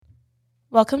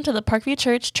Welcome to the Parkview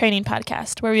Church Training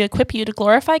Podcast, where we equip you to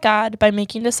glorify God by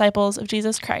making disciples of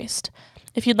Jesus Christ.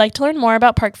 If you'd like to learn more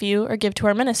about Parkview or give to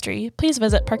our ministry, please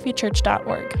visit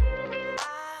parkviewchurch.org.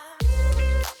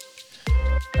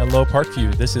 Hello,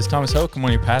 Parkview. This is Thomas Hoke. I'm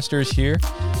one of your pastors here,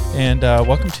 and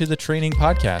welcome to the Training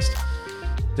Podcast.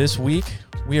 This week,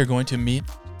 we are going to meet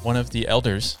one of the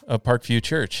elders of Parkview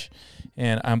Church,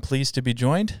 and I'm pleased to be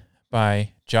joined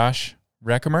by Josh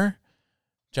Rechkemmer.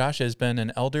 Josh has been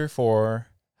an elder for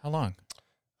how long?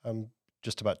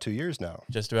 Just about 2 years now.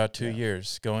 Just about 2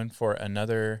 years, going for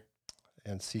another...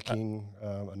 And seeking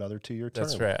another 2-year term.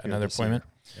 That's right, another appointment.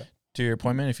 Yep. 2-year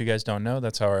appointment. If you guys don't know,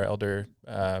 that's how our elder,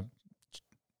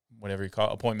 whatever you call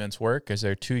it, appointments work, is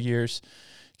they're 2 years.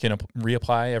 You can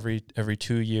reapply every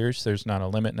 2 years. There's not a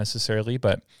limit necessarily,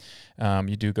 but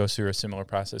you do go through a similar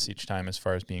process each time as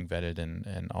far as being vetted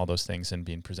and all those things and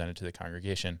being presented to the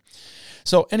congregation.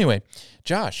 So anyway,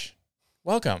 Josh,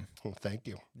 welcome. Well, thank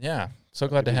you. Yeah, so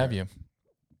glad to have you.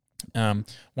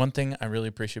 One thing I really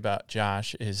appreciate about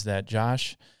Josh is that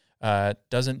Josh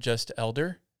doesn't just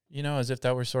elder, as if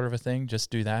that were sort of a thing, just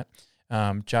do that.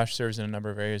 Josh serves in a number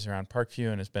of areas around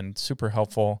Parkview and has been super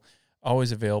helpful,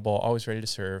 always available, always ready to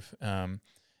serve.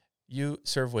 You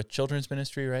serve with children's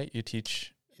ministry, right? You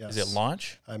teach, Yes. Is it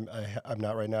Launch? I'm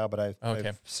not right now, but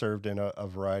I've served in a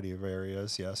variety of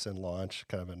areas, yes, in Launch,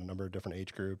 kind of in a number of different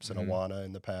age groups, and Awana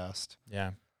in the past.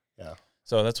 Yeah. Yeah.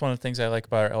 So that's one of the things I like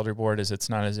about our elder board is it's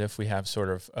not as if we have sort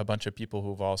of a bunch of people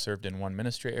who've all served in one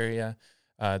ministry area.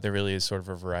 There really is sort of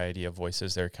a variety of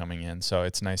voices that are coming in. So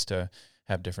it's nice to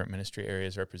have different ministry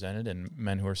areas represented and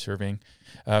men who are serving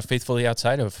faithfully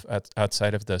outside of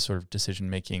the sort of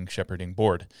decision-making shepherding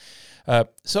board.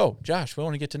 So, Josh, we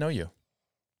want to get to know you.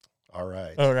 All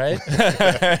right. All right.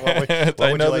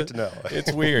 What would you like to know?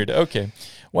 It's weird. Okay.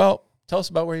 Well, tell us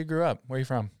about where you grew up. Where are you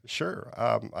from? Sure.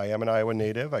 I am an Iowa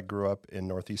native. I grew up in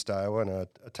northeast Iowa in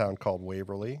a town called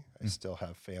Waverly. I still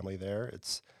have family there.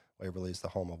 Waverly is the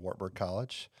home of Wartburg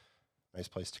College. Nice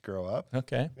place to grow up.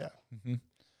 Okay. Yeah. Mm-hmm.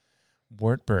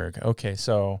 Wartburg. Okay.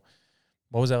 So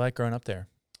what was that like growing up there?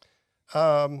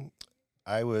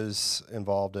 I was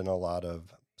involved in a lot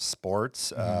of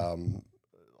sports,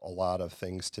 a lot of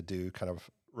things to do kind of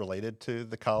related to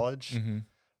the college.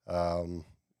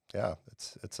 Yeah,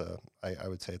 I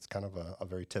would say it's kind of a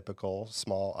very typical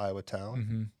small Iowa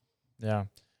town. Yeah.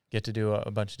 Get to do a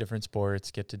bunch of different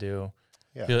sports,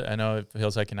 Yeah. I know it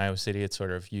feels like in Iowa City, it's sort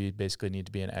of, you basically need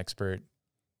to be an expert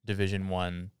Division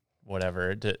I,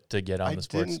 whatever, to get on the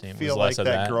sports team. I didn't feel like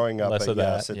that growing up, but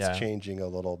yes, it's changing a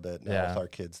little bit now with our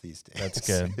kids these days. That's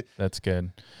good. That's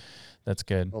good.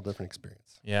 A little different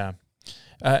experience. Yeah.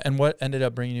 And what ended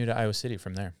up bringing you to Iowa City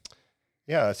from there?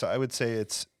 Yeah, so I would say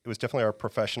it was definitely our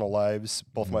professional lives.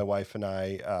 Both my wife and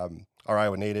I are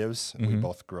Iowa natives. We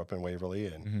both grew up in Waverly,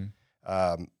 and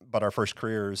but our first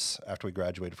careers after we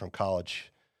graduated from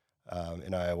college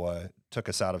in Iowa took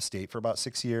us out of state for about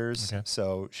 6 years. Okay.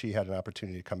 So she had an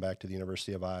opportunity to come back to the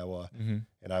University of Iowa,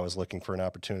 and I was looking for an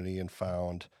opportunity and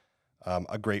found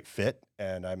a great fit.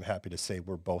 And I'm happy to say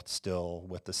we're both still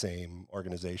with the same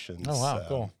organizations. Oh, wow,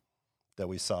 cool. That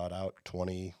we sought out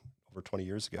over 20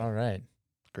 years ago. All right.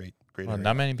 Great. Well, area.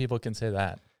 not many people can say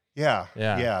that.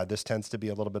 Yeah. This tends to be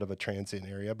a little bit of a transient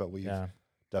area, but we've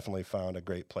definitely found a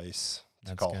great place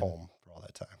to call home for all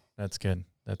that time. That's good.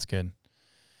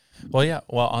 Well, yeah.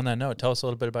 Well, on that note, tell us a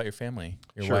little bit about your family,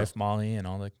 your wife, Molly, and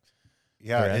all the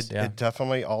rest. It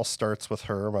definitely all starts with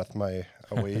her, with my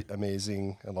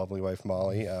amazing and lovely wife,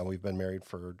 Molly. We've been married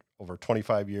for over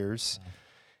 25 years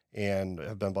and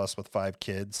have been blessed with 5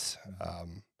 kids.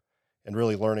 And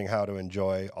really learning how to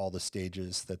enjoy all the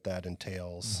stages that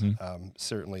entails.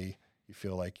 Certainly, you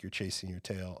feel like you're chasing your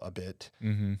tail a bit,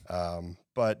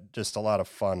 but just a lot of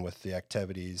fun with the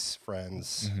activities,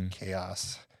 friends,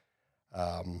 chaos,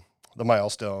 the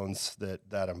milestones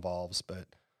that involves, but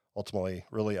ultimately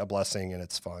really a blessing, and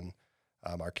it's fun.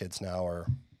 Our kids now are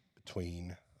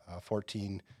between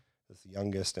 14 is the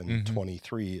youngest and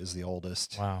 23 is the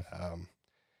oldest. Wow.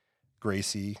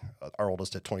 Gracie, our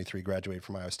oldest at 23, graduated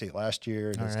from Iowa State last year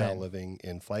and is now living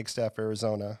in Flagstaff,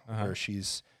 Arizona, where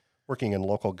she's working in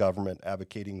local government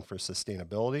advocating for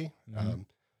sustainability.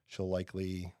 She'll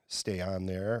likely stay on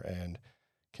there and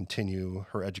continue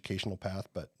her educational path,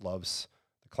 but loves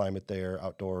the climate there,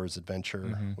 outdoors,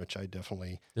 adventure, which I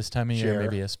definitely this time of share. year,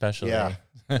 maybe especially. Yeah,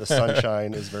 the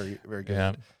sunshine is very, very good.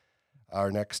 Yeah.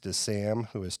 Our next is Sam,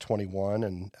 who is 21,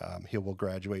 and he will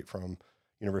graduate from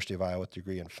University of Iowa with a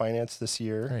degree in finance this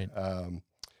year. Great.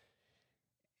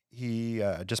 He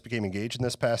just became engaged in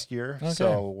this past year,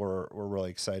 so we're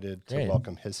really excited to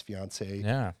welcome his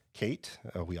fiancée, Kate.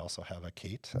 We also have a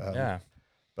Kate.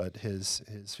 but his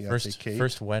fiancée Kate.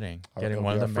 First wedding, getting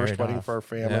one of them first married wedding off. for our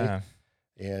family. Yeah.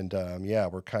 And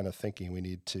we're kind of thinking we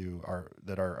need to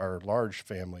our large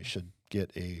family should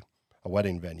get a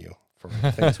wedding venue for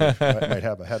the things we might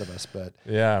have ahead of us. But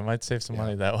Yeah, I might save some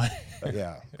money that way.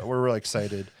 but we're really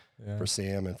excited Yeah. for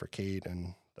Sam and for Kate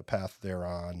and the path they're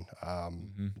on,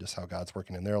 just how God's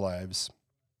working in their lives.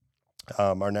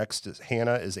 Our next is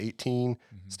Hannah is 18,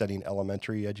 studying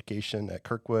elementary education at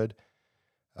Kirkwood.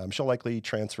 She'll likely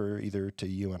transfer either to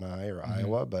UNI or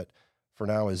Iowa, but for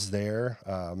now is there,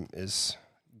 is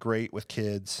great with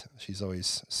kids. She's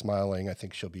always smiling. I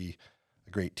think she'll be a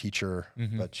great teacher,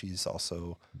 but she's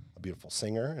also a beautiful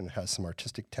singer and has some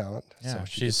artistic talent. Yeah,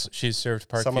 so she's served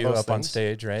Parkview up on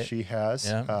stage, right? She has.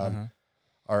 Yeah.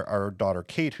 Our daughter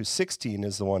Kate, who's 16,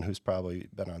 is the one who's probably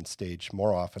been on stage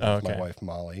more often with my wife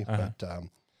Molly. But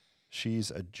she's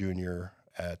a junior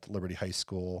at Liberty High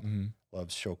School,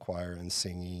 loves show choir and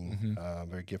singing,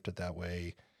 very gifted that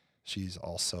way. She's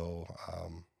also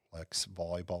likes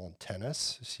volleyball and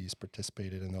tennis. She's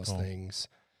participated in those things.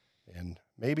 And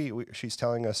maybe she's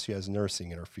telling us she has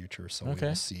nursing in her future, so we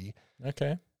will see.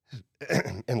 Okay.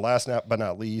 And last but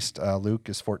not least, Luke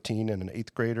is 14 and an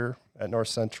 8th grader at North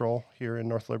Central here in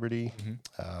North Liberty.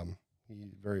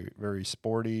 He's very, very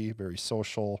sporty, very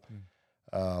social,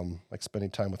 like spending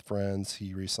time with friends.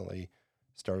 He recently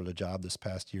started a job this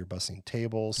past year bussing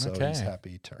tables, so he's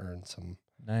happy to earn some.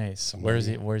 Nice. Where's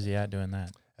he at doing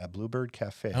that? At Bluebird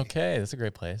Cafe. Okay, that's a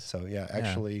great place. So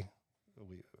actually,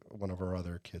 one of our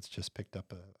other kids just picked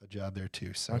up a job there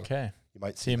too. So you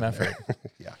might see team effort.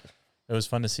 Yeah. It was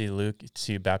fun to see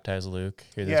you baptize Luke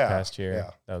here this past year. Yeah.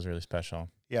 That was really special.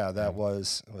 Yeah, that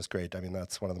was great. I mean,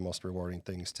 that's one of the most rewarding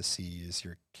things to see is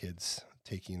your kids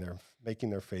making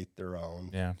their faith their own.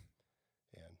 Yeah.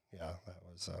 And that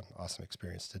was an awesome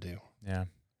experience to do. Yeah.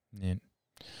 Neat.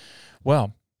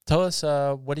 Well, tell us,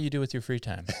 what do you do with your free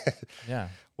time? Yeah.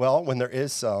 Well, when there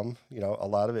is some, a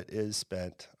lot of it is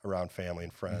spent around family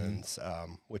and friends,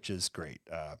 which is great.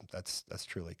 That's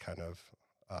truly kind of,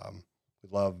 we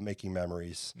love making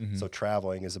memories. So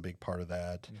traveling is a big part of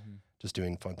that. Just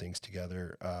doing fun things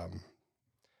together.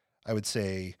 I would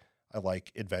say I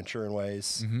like adventure in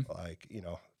ways, like,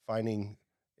 finding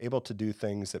able to do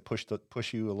things that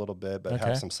push you a little bit, but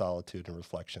have some solitude and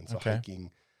reflection. So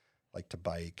hiking, like to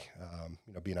bike,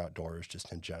 being outdoors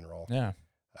just in general. Yeah.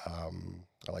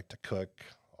 I like to cook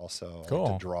also. Cool. I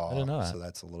like to draw. I didn't know that. So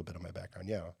that's a little bit of my background.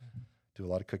 Yeah. Do a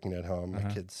lot of cooking at home. My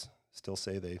kids still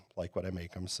say they like what I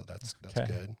make them. So that's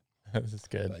good. That's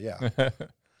good. Yeah.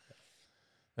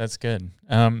 That's good.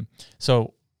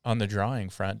 So on the drawing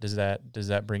front, does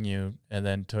that bring you and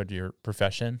then toward your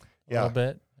profession a little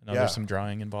bit? I know there's some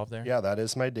drawing involved there. Yeah, that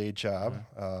is my day job.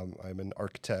 I'm an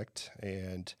architect,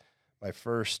 and my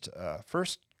first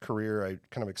career, I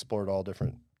kind of explored all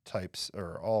different types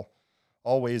or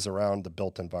all ways around the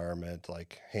built environment,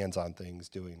 like hands-on things,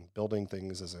 building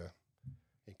things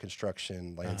in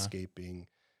construction, landscaping,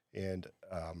 and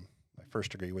my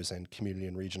first degree was in community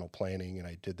and regional planning, and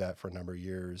I did that for a number of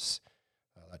years.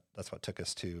 That's what took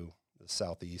us to the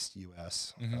Southeast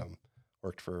U.S.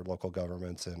 Worked for local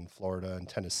governments in Florida and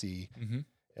Tennessee,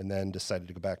 and then decided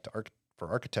to go back to for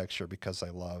architecture because I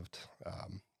loved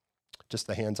just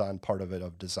the hands-on part of it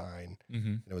of design.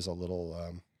 It was a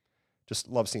little just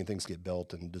love seeing things get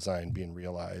built and design being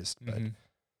realized. But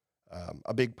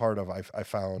a big part of I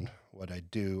found what I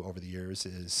do over the years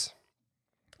is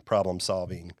problem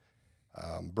solving,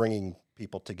 bringing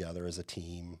people together as a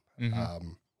team,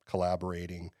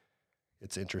 collaborating.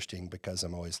 It's interesting because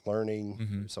I'm always learning.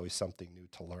 There's always something new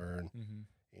to learn,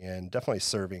 and definitely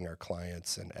serving our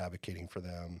clients and advocating for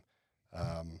them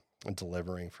and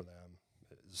delivering for them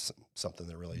is something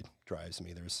that really drives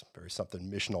me. There's something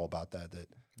missional about that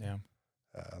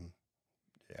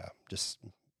just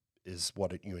is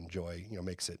what you enjoy,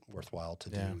 makes it worthwhile to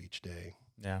do each day.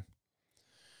 Yeah.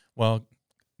 Well,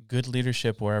 good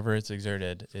leadership, wherever it's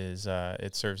exerted, is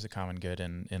it serves the common good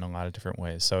in a lot of different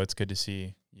ways. So it's good to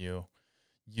see you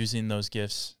using those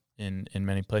gifts in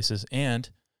many places. And,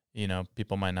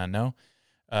 people might not know.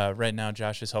 Right now,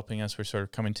 Josh is helping us. We're sort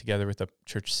of coming together with a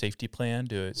church safety plan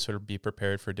to sort of be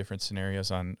prepared for different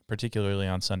scenarios particularly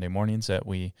on Sunday mornings that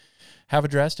we have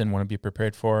addressed and want to be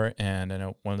prepared for. And I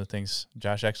know one of the things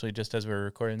Josh actually, just as we were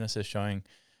recording this, is showing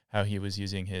how he was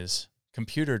using his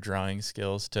computer drawing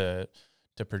skills to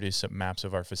produce some maps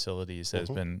of our facilities. That has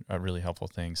been a really helpful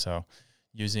thing. So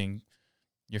using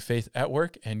your faith at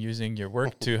work and using your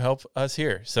work to help us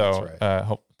here.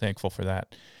 So thankful for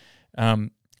that.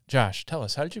 Josh, tell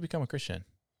us, how did you become a Christian?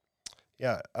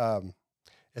 Yeah,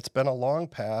 it's been a long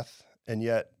path and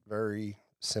yet very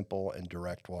simple and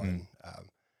direct one.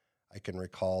 I can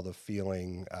recall the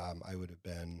feeling. I would have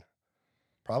been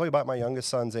probably about my youngest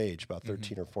son's age, about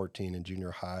 13 or 14 in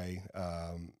junior high,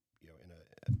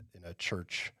 in a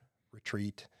church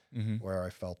retreat where I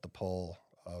felt the pull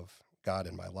of God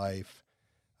in my life.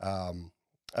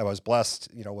 I was blessed,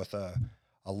 with a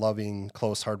loving,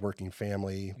 close, hardworking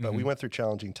family, but we went through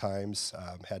challenging times.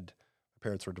 My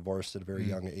parents were divorced at a very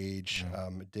young age.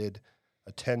 Did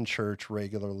attend church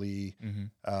regularly.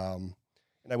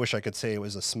 And I wish I could say it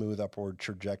was a smooth upward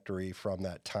trajectory from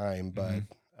that time, but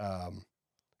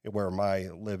where my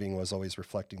living was always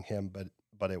reflecting him,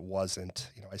 but it wasn't.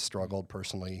 I struggled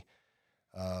personally.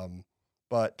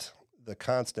 But the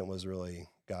constant was really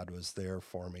God was there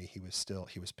for me. He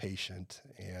was patient,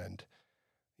 and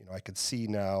I could see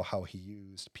now how he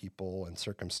used people and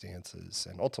circumstances,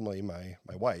 and ultimately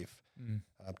my wife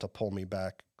to pull me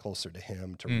back closer to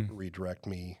him, to redirect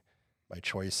my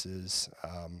choices.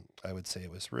 I would say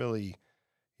it was really,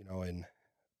 in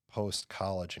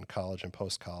post-college and college and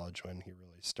post-college when he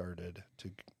really started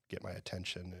to get my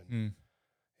attention in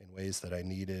ways that I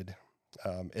needed.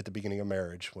 At the beginning of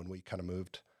marriage, when we kind of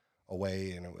moved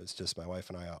away and it was just my wife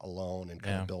and I alone and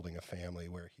kind of building a family,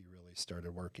 where he really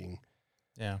started working.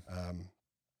 Yeah.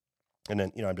 And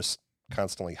then, I'm just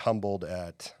constantly humbled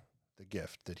at the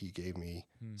gift that he gave me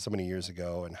so many years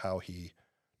ago and how he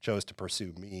chose to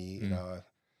pursue me. I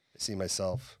see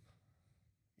myself,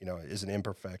 as an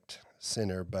imperfect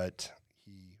sinner, but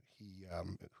he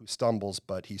who stumbles,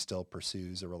 but he still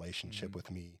pursues a relationship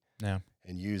with me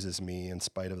and uses me in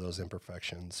spite of those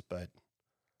imperfections. But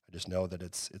I just know that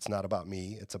it's not about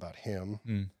me, it's about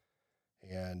him.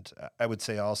 And I would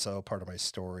say also part of my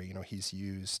story, he's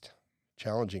used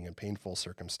challenging and painful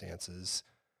circumstances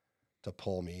to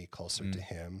pull me closer to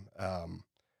him.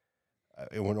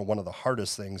 One of the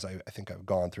hardest things I think I've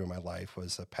gone through in my life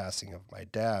was the passing of my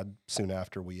dad soon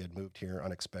after we had moved here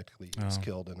unexpectedly. He was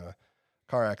killed in a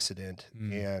car accident.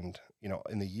 And,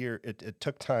 in the year, it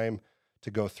took time to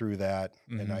go through that.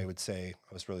 And I would say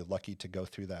I was really lucky to go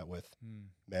through that with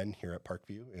men here at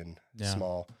Parkview in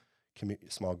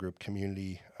small group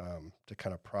community to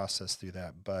kind of process through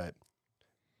that. But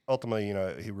ultimately,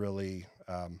 he really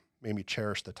made me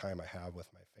cherish the time I have with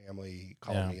my family. He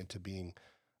called me into being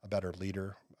a better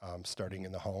leader, starting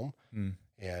in the home.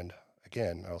 And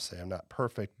again, I'll say I'm not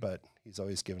perfect, but he's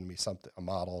always given me a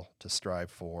model to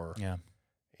strive for,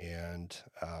 and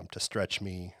to stretch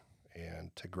me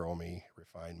and to grow me,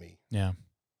 refine me. Yeah,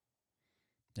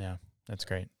 that's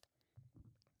great.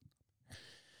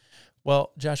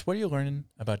 Well, Josh, what are you learning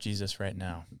about Jesus right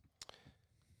now?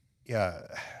 Yeah,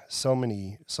 so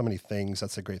many things.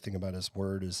 That's the great thing about his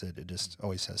word, is that it just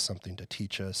always has something to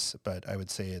teach us. But I would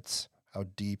say it's how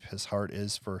deep his heart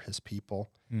is for his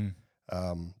people,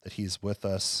 that he's with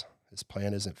us. His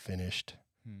plan isn't finished.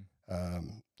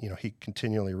 He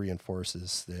continually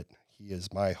reinforces that he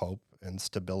is my hope and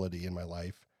stability in my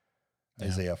life.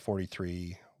 Isaiah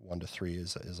 43, 1-3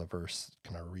 is a verse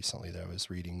kind of recently that I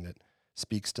was reading that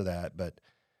speaks to that. But,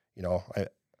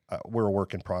 we're a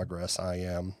work in progress. I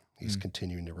am. He's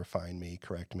continuing to refine me,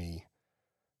 correct me,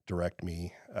 direct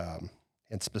me,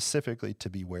 and specifically to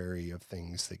be wary of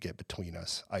things that get between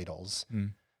us, idols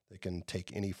that can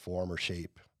take any form or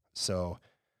shape. So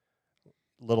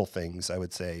little things, I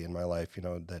would say, in my life,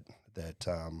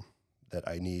 that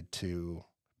I need to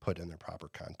put in their proper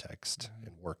context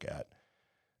and work at.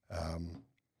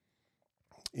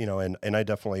 And I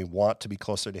definitely want to be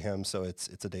closer to him. So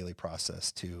it's a daily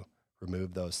process to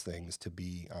remove those things, to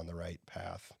be on the right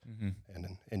path,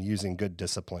 and using good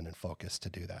discipline and focus to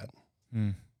do that.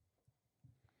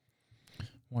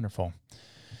 Wonderful.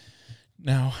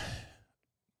 Now,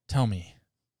 tell me,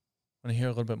 I want to hear a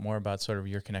little bit more about sort of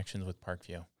your connections with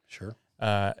Parkview. Sure.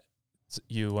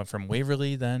 You went from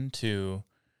Waverly then to,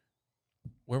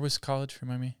 where was college,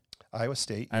 remind me? Iowa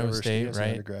State. Iowa State, as an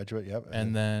right? undergraduate, yep.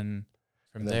 And then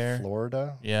from there,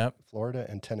 Florida. Yep. Florida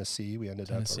and Tennessee. We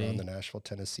ended up around the Nashville,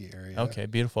 Tennessee area. Okay,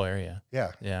 beautiful area.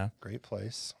 Yeah. Yeah. Great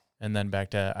place. And then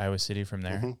back to Iowa City from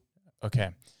there. Okay.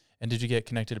 And did you get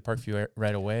connected to Parkview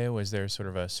right away? Was there sort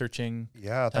of a searching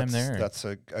time there? That's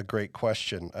a great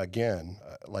question. Again,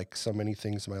 like so many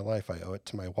things in my life, I owe it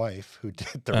to my wife who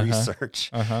did the research.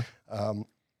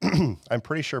 I'm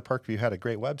pretty sure Parkview had a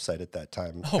great website at that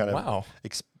time. Oh, wow.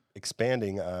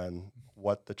 Expanding on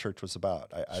what the church was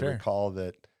about. I recall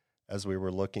that as we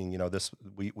were looking,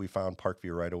 we found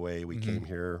Parkview right away. We came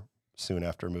here soon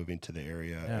after moving to the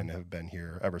area and have been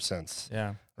here ever since.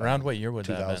 Yeah. Around what year would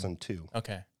 2002. that have been?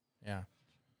 Okay. Yeah.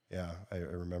 Yeah, I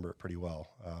remember it pretty well.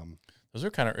 Those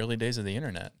were kind of early days of the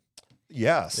internet.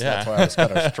 Yes, that's why I was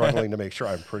kind of struggling to make sure.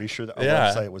 I'm pretty sure that our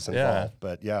website was involved,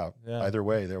 but either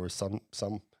way, there was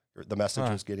some the message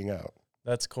was getting out.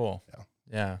 That's cool.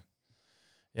 Yeah.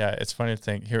 Yeah, it's funny to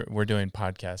think here we're doing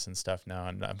podcasts and stuff now,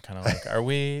 and I'm kind of like, are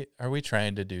we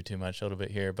trying to do too much a little bit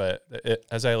here? But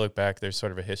as I look back, there's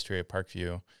sort of a history of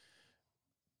Parkview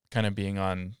kind of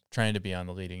trying to be on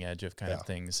the leading edge of kind of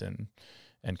things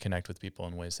and connect with people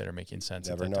in ways that are making sense.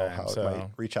 Never at that know time. how So, it might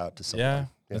reach out to someone. Yeah,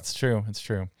 it's true. It's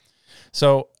true.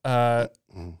 So,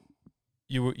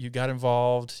 you got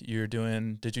involved.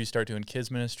 Did you start doing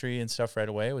kids ministry and stuff right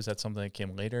away? Was that something that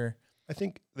came later? I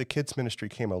think the kids ministry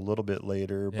came a little bit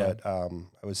later, but I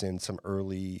was in some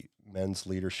early men's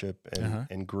leadership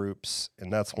and groups.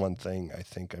 And that's one thing I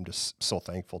think I'm just so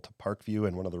thankful to Parkview.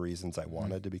 And one of the reasons I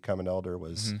wanted to become an elder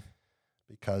was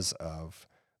because of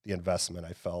the investment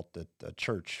I felt that the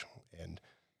church and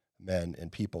men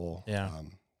and people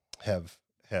have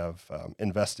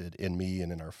invested in me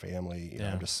and in our family. You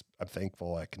know, I'm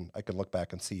thankful. I can look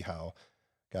back and see how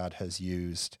God has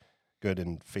used good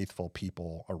and faithful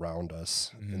people around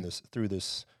us in through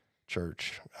this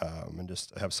church, and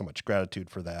just have so much gratitude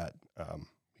for that.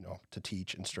 To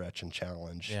teach and stretch and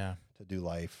challenge, to do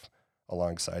life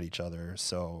alongside each other.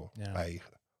 So I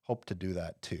hope to do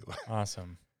that too.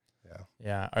 Awesome.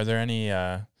 Yeah. Are there any?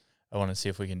 I want to see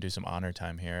if we can do some honor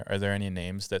time here. Are there any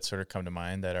names that sort of come to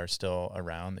mind that are still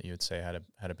around that you would say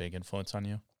had a big influence on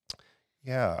you?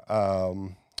 Yeah.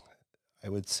 I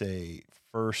would say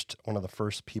one of the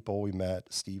first people we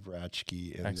met, Steve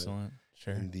Rechkemmer,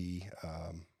 in the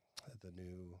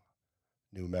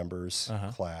new members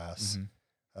class.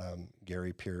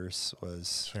 Gary Pierce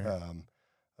was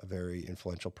a very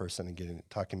influential person in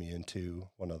talking me into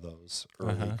one of those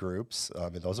early groups.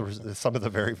 Those were some of the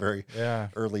very, very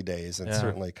early days, and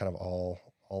certainly kind of all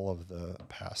of the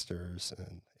pastors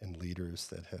and leaders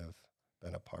that have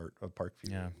been a part of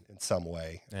Parkview in some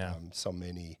way. So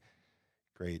many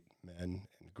great men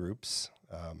and groups.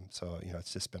 So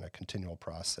it's just been a continual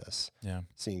process.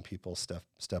 Seeing people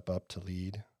step up to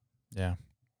lead. Yeah,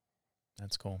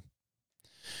 that's cool.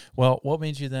 Well, what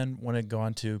made you then want to go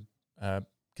on to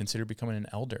consider becoming an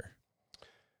elder?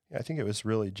 Yeah, I think it was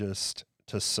really just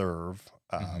to serve.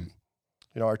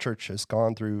 Our church has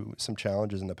gone through some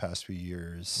challenges in the past few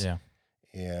years.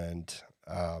 And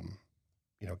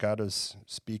God is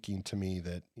speaking to me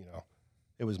that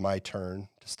it was my turn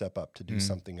to step up to do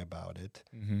something about it,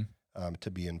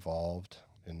 to be involved,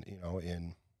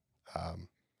 and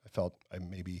I felt I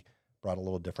maybe brought a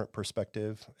little different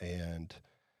perspective, and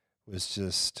was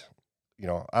just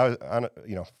I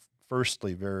was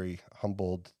firstly very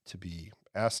humbled to be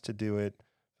asked to do it.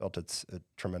 Felt it's a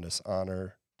tremendous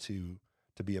honor to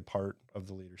be a part of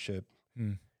the leadership,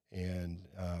 and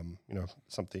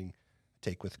something I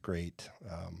take with great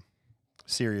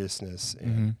seriousness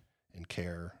and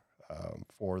care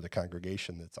for the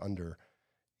congregation that's under,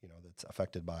 that's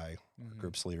affected by our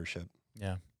group's leadership.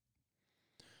 Yeah.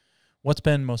 What's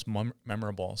been most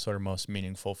memorable, sort of most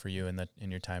meaningful for you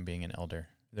in your time being an elder?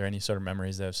 Are there any sort of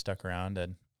memories that have stuck around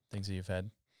and things that you've had?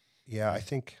 Yeah, I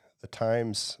think the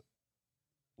times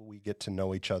we get to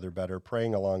know each other better,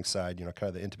 praying alongside, kind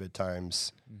of the intimate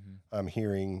times,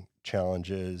 hearing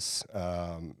challenges,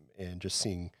 and just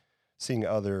seeing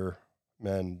other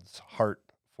men's heart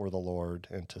for the Lord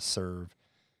and to serve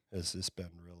has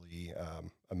been really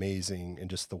amazing, and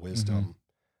just the wisdom.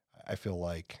 I feel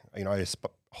like,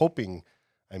 hoping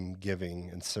I'm giving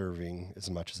and serving as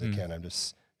much as I can.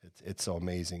 It's so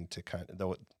amazing to kind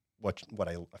of what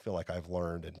I feel like I've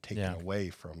learned and taken away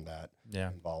from that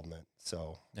involvement.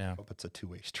 So I hope it's a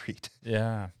two-way street.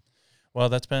 Yeah. Well,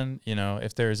 that's been,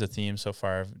 if there is a theme so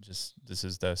far, this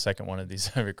is the second one of these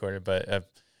I recorded, but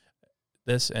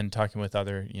this and talking with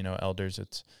other, elders,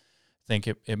 it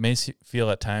may feel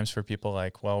at times for people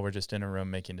like, well, we're just in a room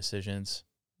making decisions,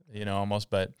 almost,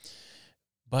 but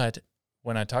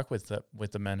when I talk with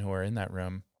the men who are in that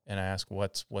room and I ask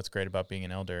what's great about being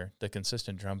an elder, the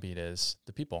consistent drumbeat is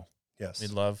the people. Yes.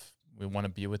 We want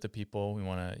to be with the people. We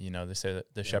want to, they say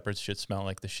that the shepherds should smell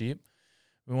like the sheep.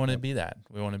 We want to be that.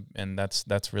 We want to, and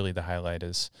that's really the highlight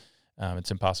is, it's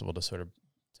impossible to sort of,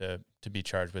 to be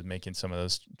charged with making some of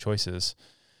those choices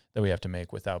that we have to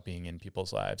make without being in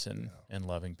people's lives and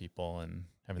loving people and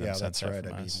having them sense that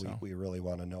from us. We really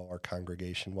want to know our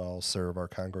congregation well, serve our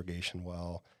congregation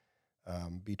well,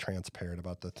 be transparent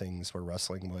about the things we're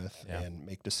wrestling with, and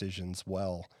make decisions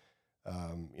well.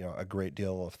 A great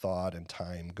deal of thought and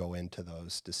time go into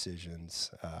those decisions.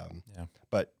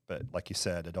 But like you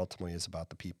said, it ultimately is about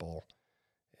the people,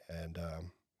 and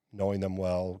knowing them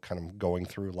well, kind of going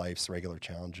through life's regular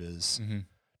challenges,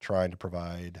 trying to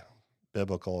provide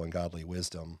biblical and godly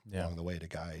wisdom along the way to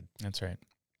guide. That's right.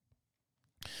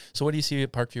 So what do you see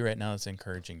at Parkview right now that's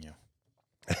encouraging you?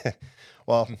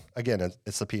 Well, again,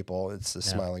 it's the people, it's the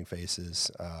Yeah. smiling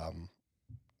faces,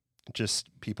 just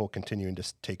people continuing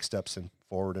to take steps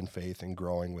forward in faith and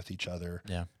growing with each other.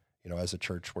 Yeah. As a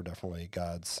church, we're definitely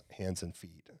God's hands and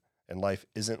feet, and life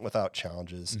isn't without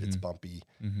challenges. It's bumpy,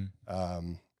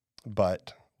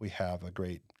 but we have a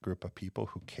great group of people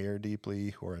who care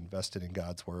deeply, who are invested in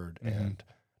God's word and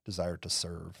desire to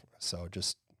serve. So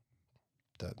just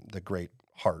the great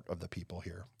heart of the people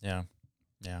here. Yeah.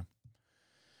 Yeah.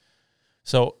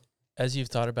 So as you've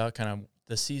thought about kind of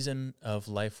the season of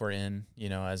life we're in,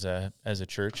 as a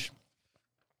church,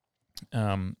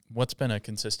 what's been a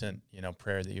consistent,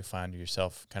 prayer that you find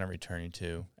yourself kind of returning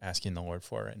to, asking the Lord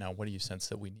for right now? What do you sense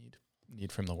that we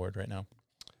need from the Lord right now?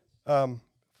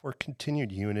 For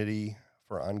continued unity,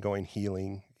 for ongoing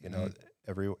healing,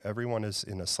 everyone is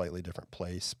in a slightly different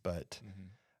place, but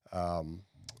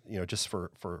just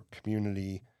for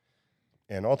community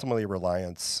and ultimately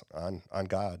reliance on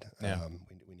God. Yeah.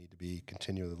 We need to be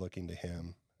continually looking to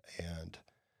Him, and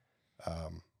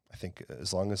I think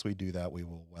as long as we do that, we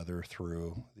will weather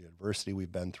through the adversity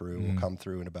we've been through. We'll come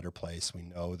through in a better place. We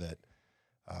know that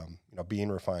being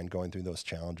refined, going through those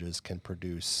challenges can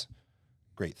produce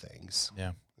great things.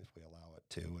 Yeah. If we allow it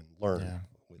to, and learn,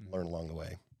 we learn along the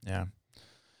way. Yeah.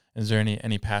 Is there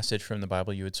any passage from the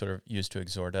Bible you would sort of use to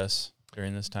exhort us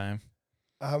during this time?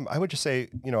 I would just say,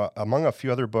 among a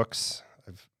few other books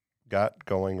I've got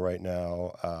going right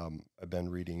now, I've been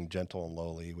reading Gentle and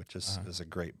Lowly, which is a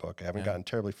great book. I haven't gotten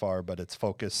terribly far, but its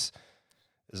focus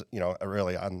is,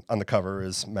 really on the cover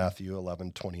is Matthew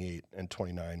 11:28 and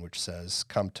 29, which says,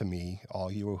 "Come to me,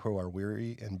 all you who are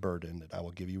weary and burdened, and I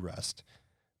will give you rest.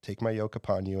 Take my yoke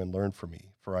upon you and learn from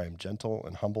me, for I am gentle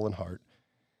and humble in heart,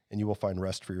 and you will find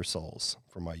rest for your souls.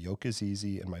 For my yoke is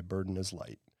easy and my burden is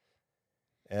light."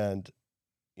 And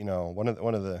one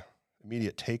of the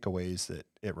immediate takeaways that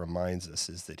it reminds us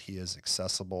is that He is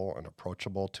accessible and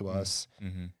approachable to us.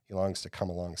 He longs to come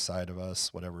alongside of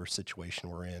us, whatever situation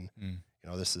we're in.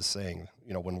 This is saying,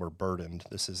 when we're burdened,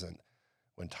 this isn't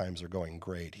when times are going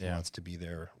great. He wants to be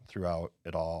there throughout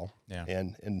it all. Yeah.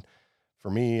 And for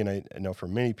me, and I know for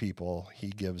many people, He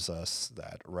gives us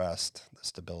that rest, the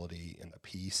stability, and the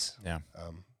peace that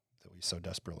we so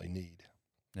desperately need.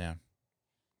 Yeah.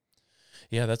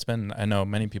 Yeah, I know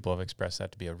many people have expressed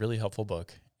that to be a really helpful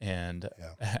book. And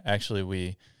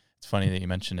actually it's funny that you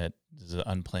mentioned it. This is an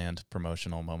unplanned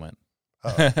promotional moment.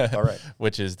 All right.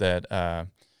 Which is that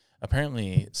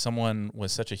apparently someone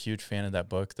was such a huge fan of that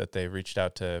book that they reached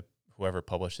out to whoever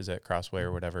publishes it, Crossway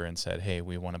or whatever, and said, "Hey,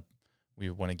 we want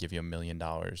to give you $1 million,"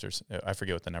 or I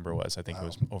forget what the number was. I think it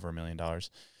was over $1 million to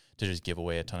just give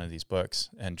away a ton of these books.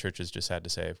 And churches just had to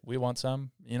say, "We want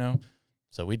some,"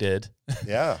 So we did.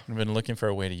 Yeah. We've been looking for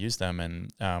a way to use them.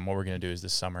 And what we're going to do is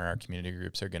this summer, our community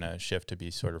groups are going to shift to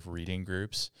be sort of reading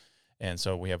groups. And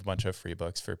so we have a bunch of free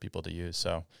books for people to use.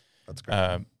 So that's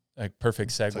great. A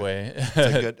perfect segue.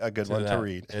 It's a good one to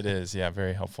read. It is. Yeah.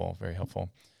 Very helpful. Very helpful.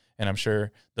 And I'm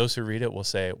sure those who read it will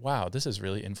say, "Wow, this has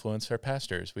really influenced our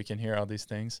pastors. We can hear all these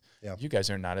things. Yeah. You guys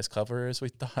are not as clever as we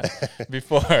thought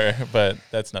before," but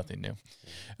that's nothing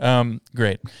new.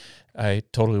 Great. I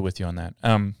totally with you on that.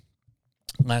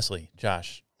 Lastly,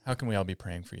 Josh, how can we all be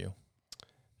praying for you?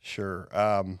 Sure.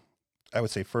 I would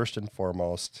say first and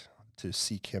foremost to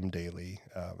seek Him daily.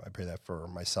 I pray that for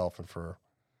myself and for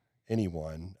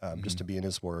anyone, just to be in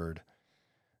His Word,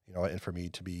 and for me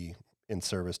to be in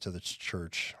service to the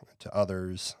church, to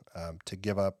others, to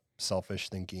give up selfish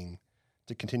thinking,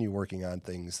 to continue working on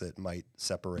things that might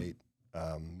separate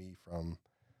me from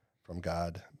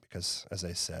God, because as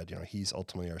I said, He's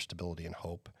ultimately our stability and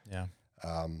hope. Yeah.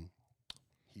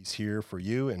 He's here for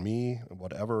you and me,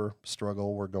 whatever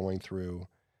struggle we're going through.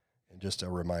 And just a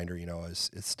reminder, it's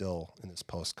still in this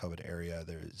post-COVID area,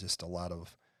 there's just a lot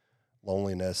of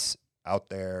loneliness out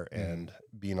there and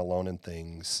being alone in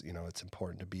things. It's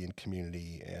important to be in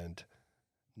community and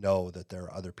know that there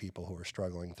are other people who are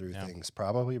struggling through things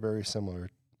probably very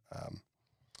similar.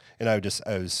 And I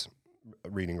was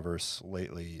reading a verse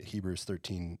lately, Hebrews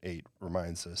 13:8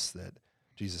 reminds us that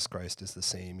Jesus Christ is the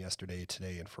same yesterday,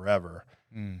 today, and forever.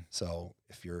 So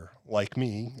if you're like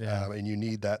me and you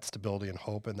need that stability and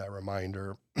hope and that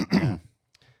reminder,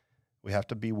 we have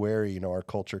to be wary. Our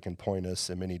culture can point us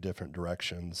in many different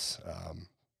directions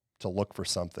to look for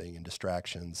something and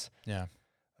distractions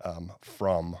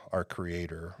from our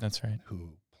Creator. That's right.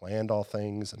 Who planned all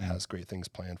things and has great things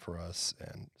planned for us.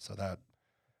 And so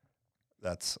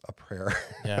that's a prayer.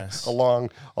 Yes. a long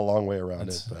way around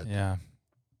it. But Yeah.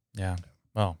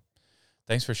 Well,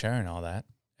 thanks for sharing all that.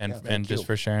 And just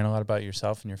for sharing a lot about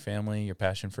yourself and your family, your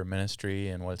passion for ministry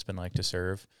and what it's been like to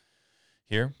serve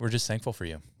here. We're just thankful for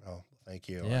you. Oh, Thank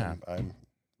you. Yeah. I'm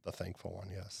the thankful one.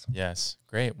 Yes. Yes.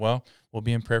 Great. Well, we'll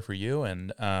be in prayer for you,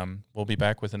 and we'll be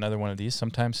back with another one of these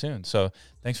sometime soon. So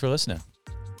thanks for listening.